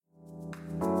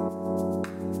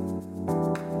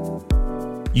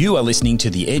You are listening to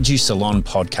the Edu Salon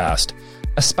podcast,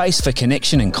 a space for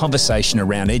connection and conversation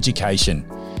around education.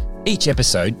 Each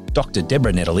episode, Dr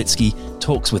Deborah Netolicky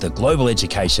talks with a global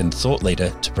education thought leader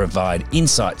to provide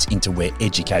insights into where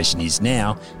education is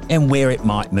now and where it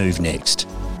might move next.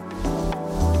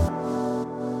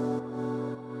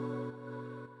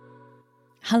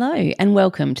 Hello and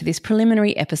welcome to this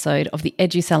preliminary episode of the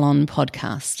Edu Salon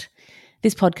podcast.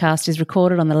 This podcast is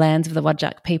recorded on the lands of the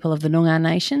Whadjuk people of the Noongar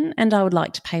Nation, and I would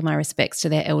like to pay my respects to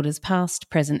their elders past,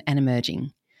 present and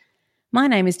emerging. My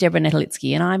name is Deborah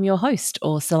Netolicky and I'm your host,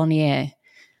 or salonnière.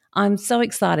 I'm so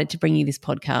excited to bring you this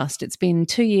podcast. It's been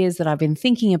 2 years that I've been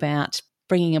thinking about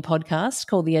bringing a podcast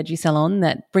called the Edu Salon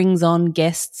that brings on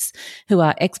guests who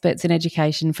are experts in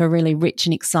education for really rich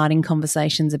and exciting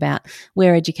conversations about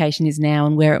where education is now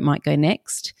and where it might go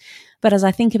next. But as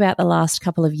I think about the last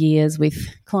couple of years with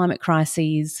climate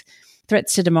crises,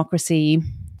 threats to democracy,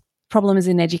 problems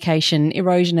in education,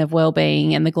 erosion of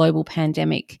well-being and the global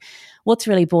pandemic, what's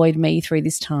really buoyed me through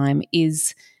this time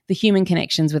is the human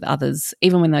connections with others,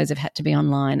 even when those have had to be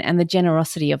online, and the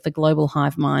generosity of the global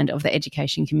hive mind of the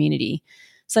education community.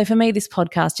 So for me, this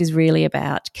podcast is really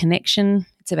about connection.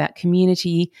 It's about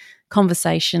community,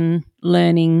 conversation,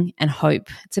 learning and hope.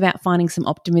 It's about finding some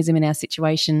optimism in our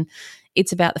situation.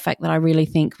 It's about the fact that I really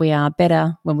think we are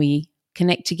better when we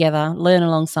connect together, learn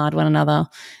alongside one another,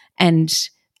 and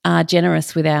are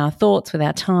generous with our thoughts, with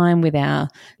our time,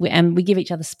 and we give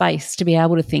each other space to be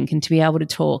able to think and to be able to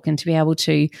talk and to be able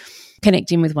to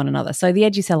connect in with one another. So the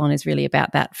Edu Salon is really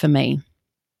about that for me.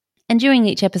 And during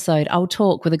each episode, I'll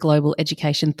talk with a global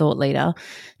education thought leader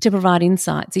to provide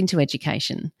insights into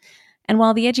education. And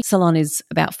while the Edu Salon is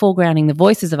about foregrounding the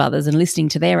voices of others and listening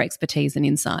to their expertise and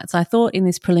insights, I thought in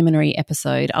this preliminary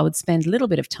episode I would spend a little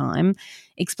bit of time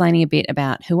explaining a bit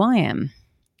about who I am.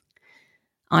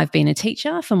 I've been a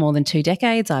teacher for more than 2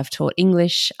 decades. I've taught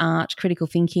English, art, critical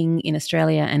thinking in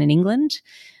Australia and in England.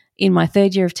 In my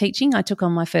 3rd year of teaching, I took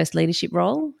on my first leadership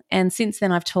role, and since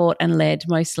then I've taught and led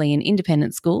mostly in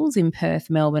independent schools in Perth,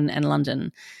 Melbourne and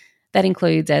London. That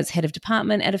includes as head of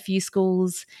department at a few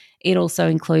schools. It also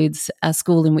includes a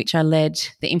school in which I led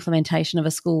the implementation of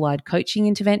a school-wide coaching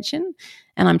intervention,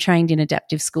 and I'm trained in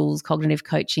adaptive schools, cognitive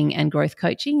coaching and growth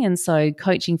coaching. And so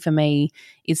coaching for me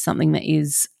is something that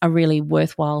is a really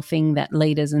worthwhile thing that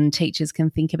leaders and teachers can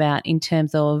think about in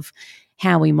terms of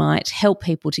how we might help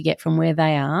people to get from where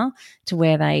they are to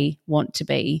where they want to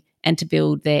be and to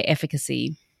build their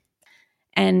efficacy.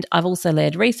 And I've also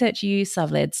led research use,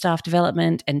 I've led staff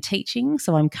development and teaching.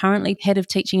 So I'm currently head of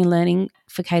teaching and learning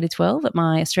for K-12 at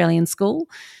my Australian school.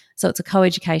 So it's a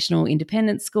co-educational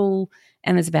independent school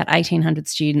and there's about 1,800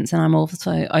 students, and I'm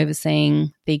also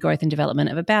overseeing the growth and development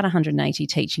of about 180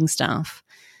 teaching staff.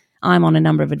 I'm on a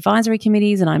number of advisory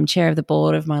committees and I'm chair of the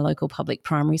board of my local public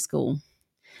primary school.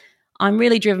 I'm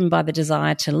really driven by the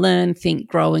desire to learn, think,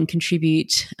 grow and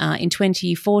contribute. In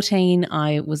 2014,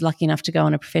 I was lucky enough to go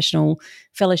on a professional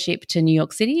fellowship to New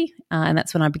York City, and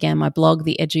that's when I began my blog,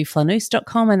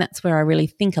 theeduflaneuse.com, and that's where I really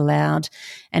think aloud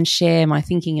and share my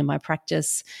thinking and my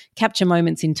practice, capture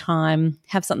moments in time,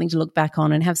 have something to look back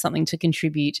on and have something to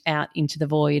contribute out into the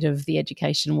void of the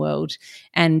education world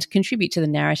and contribute to the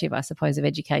narrative, I suppose, of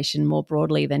education more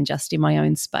broadly than just in my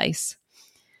own space.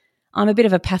 I'm a bit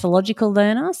of a pathological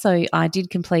learner, so I did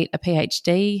complete a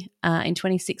PhD in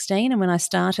 2016, and when I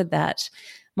started that,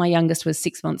 my youngest was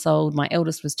 6 months old, my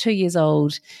eldest was 2 years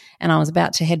old, and I was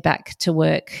about to head back to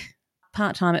work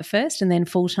part-time at first and then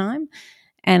full-time,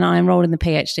 and I enrolled in the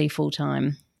PhD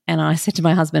full-time. And I said to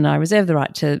my husband, I reserve the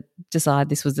right to decide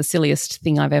this was the silliest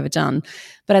thing I've ever done.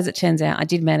 But as it turns out, I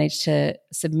did manage to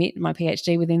submit my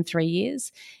PhD within 3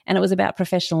 years. And it was about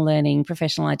professional learning,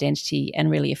 professional identity,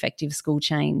 and really effective school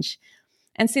change.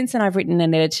 And since then, I've written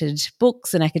and edited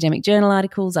books and academic journal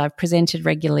articles. I've presented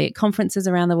regularly at conferences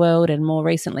around the world and more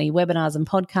recently webinars and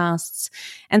podcasts.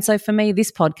 And so for me, this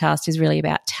podcast is really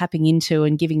about tapping into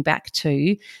and giving back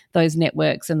to those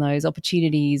networks and those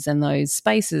opportunities and those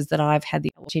spaces that I've had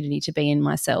the opportunity to be in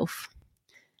myself.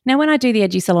 Now, when I do the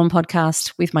Edu Salon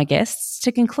podcast with my guests,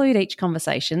 to conclude each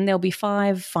conversation, there'll be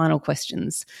 5 final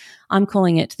questions. I'm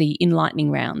calling it the enlightening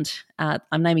round.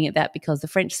 I'm naming it that because the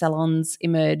French salons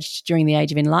emerged during the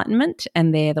Age of Enlightenment,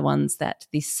 and they're the ones that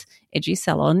this Edu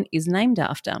Salon is named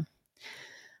after.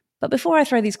 But before I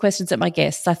throw these questions at my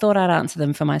guests, I thought I'd answer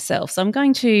them for myself. So I'm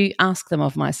going to ask them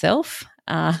of myself.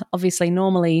 Obviously,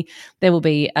 normally there will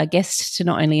be a guest to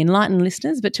not only enlighten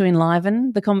listeners, but to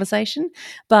enliven the conversation.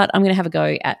 But I'm going to have a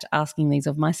go at asking these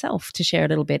of myself to share a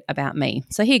little bit about me.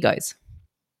 So here goes.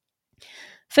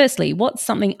 Firstly, what's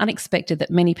something unexpected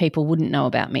that many people wouldn't know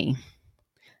about me?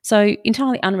 So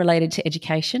entirely unrelated to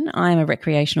education, I am a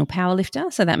recreational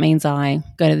powerlifter. So that means I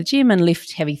go to the gym and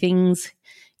lift heavy things,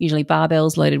 usually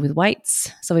barbells loaded with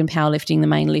weights. So in powerlifting, the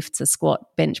main lifts are squat,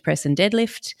 bench press and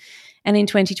deadlift. And in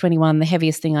 2021, the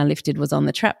heaviest thing I lifted was on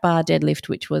the trap bar deadlift,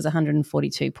 which was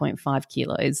 142.5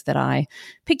 kilos that I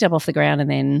picked up off the ground and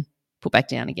then put back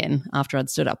down again after I'd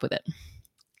stood up with it.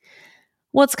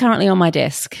 What's currently on my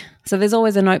desk? So there's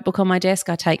always a notebook on my desk.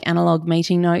 I take analog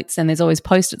meeting notes, and there's always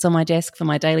Post-its on my desk for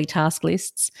my daily task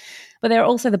lists. But there are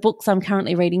also the books I'm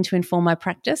currently reading to inform my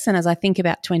practice. And as I think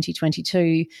about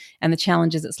 2022 and the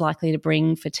challenges it's likely to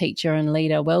bring for teacher and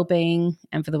leader wellbeing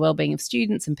and for the wellbeing of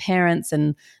students and parents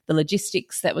and the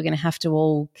logistics that we're going to have to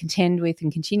all contend with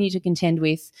and continue to contend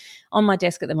with, on my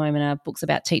desk at the moment are books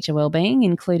about teacher wellbeing,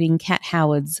 including Kat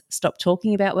Howard's Stop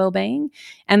Talking About Wellbeing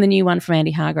and the new one from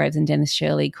Andy Hargraves and Dennis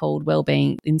Shirley called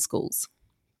Wellbeing in Schools.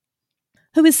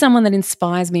 Who is someone that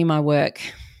inspires me in my work?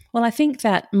 Well, I think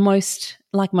that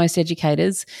like most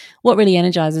educators, what really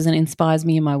energises and inspires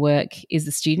me in my work is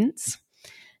the students.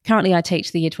 Currently, I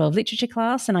teach the Year 12 literature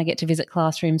class and I get to visit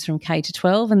classrooms from K to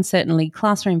 12, and certainly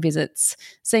classroom visits,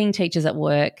 seeing teachers at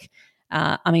work.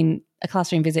 A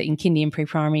classroom visit in kindy and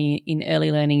pre-primary in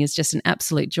early learning is just an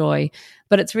absolute joy,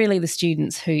 but it's really the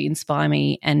students who inspire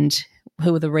me and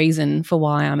who are the reason for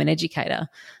why I'm an educator.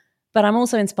 But I'm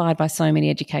also inspired by so many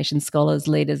education scholars,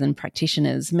 leaders and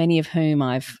practitioners, many of whom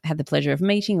I've had the pleasure of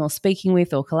meeting or speaking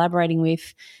with or collaborating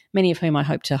with, many of whom I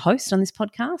hope to host on this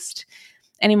podcast.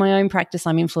 And in my own practice,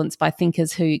 I'm influenced by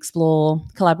thinkers who explore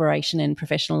collaboration and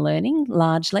professional learning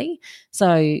largely.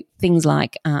 So things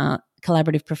like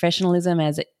collaborative professionalism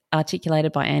as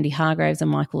articulated by Andy Hargraves and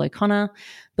Michael O'Connor,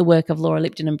 the work of Laura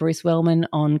Lipton and Bruce Wellman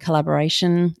on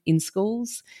collaboration in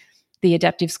schools, the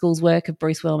adaptive schools work of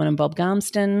Bruce Wellman and Bob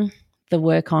Garmston, the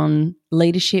work on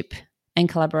leadership and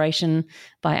collaboration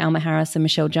by Alma Harris and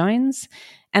Michelle Jones,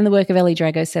 and the work of Ellie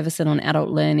Drago-Severson on adult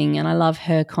learning. And I love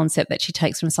her concept that she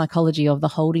takes from psychology of the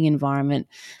holding environment,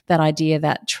 that idea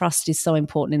that trust is so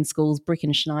important in schools. Brick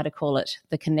and Schneider call it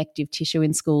the connective tissue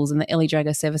in schools, and that Ellie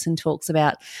Drago-Severson talks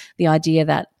about the idea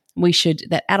that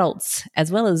that adults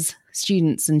as well as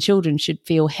students and children should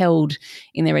feel held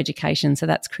in their education. So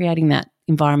that's creating that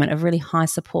environment of really high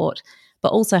support,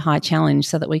 but also high challenge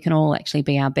so that we can all actually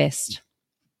be our best.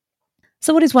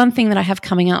 So what is one thing that I have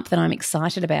coming up that I'm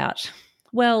excited about?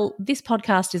 Well, this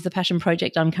podcast is the passion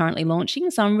project I'm currently launching,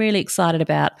 so I'm really excited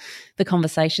about the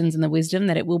conversations and the wisdom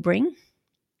that it will bring.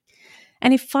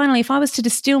 And if I was to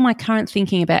distill my current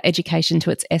thinking about education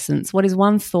to its essence, what is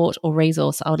one thought or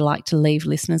resource I would like to leave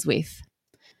listeners with?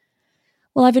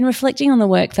 Well, I've been reflecting on the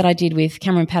work that I did with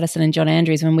Cameron Patterson and John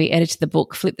Andrews when we edited the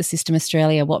book Flip the System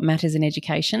Australia, What Matters in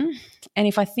Education. And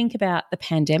if I think about the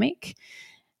pandemic,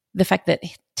 the fact that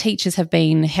teachers have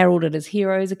been heralded as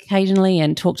heroes occasionally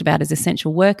and talked about as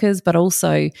essential workers, but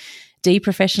also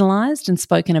deprofessionalised and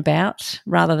spoken about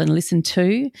rather than listened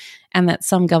to, and that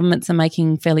some governments are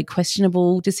making fairly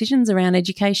questionable decisions around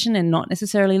education and not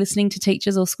necessarily listening to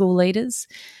teachers or school leaders.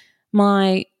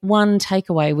 My one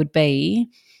takeaway would be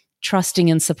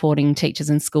trusting and supporting teachers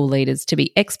and school leaders to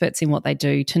be experts in what they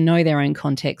do, to know their own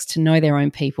context, to know their own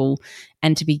people,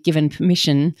 and to be given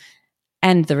permission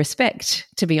and the respect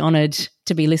to be honoured,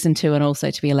 to be listened to, and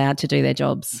also to be allowed to do their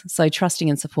jobs. So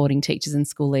trusting and supporting teachers and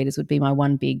school leaders would be my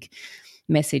one big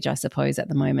message, I suppose, at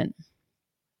the moment.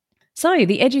 So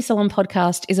the Edu Salon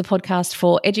podcast is a podcast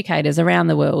for educators around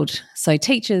the world. So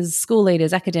teachers, school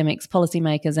leaders, academics,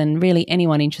 policymakers, and really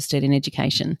anyone interested in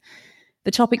education. The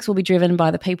topics will be driven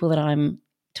by the people that I'm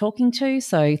talking to,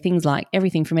 so things like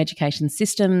everything from education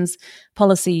systems,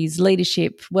 policies,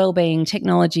 leadership, wellbeing,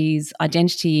 technologies,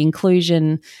 identity,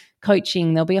 inclusion,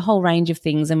 coaching. There'll be a whole range of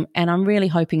things, and I'm really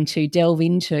hoping to delve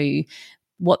into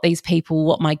what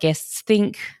my guests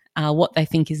think, what they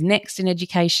think is next in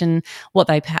education, what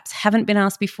they perhaps haven't been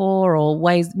asked before,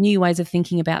 or new ways of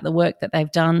thinking about the work that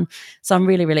they've done. So I'm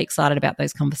really, really excited about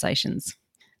those conversations.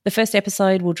 The first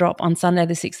episode will drop on Sunday,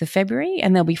 the 6th of February,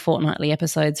 and there'll be fortnightly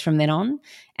episodes from then on.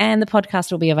 And the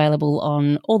podcast will be available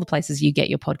on all the places you get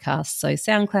your podcasts, so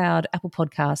SoundCloud, Apple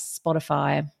Podcasts,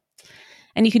 Spotify.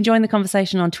 And you can join the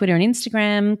conversation on Twitter and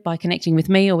Instagram by connecting with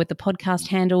me or with the podcast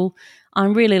handle.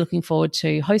 I'm really looking forward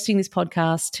to hosting this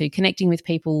podcast, to connecting with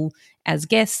people as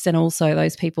guests, and also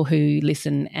those people who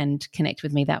listen and connect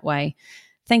with me that way.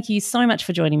 Thank you so much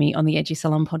for joining me on the Edu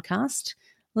Salon podcast.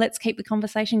 Let's keep the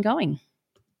conversation going.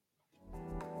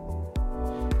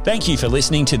 Thank you for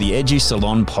listening to the Edu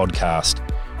Salon podcast.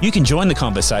 You can join the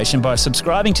conversation by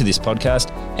subscribing to this podcast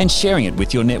and sharing it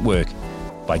with your network,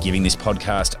 by giving this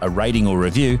podcast a rating or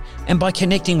review, and by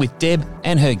connecting with Deb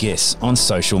and her guests on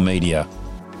social media.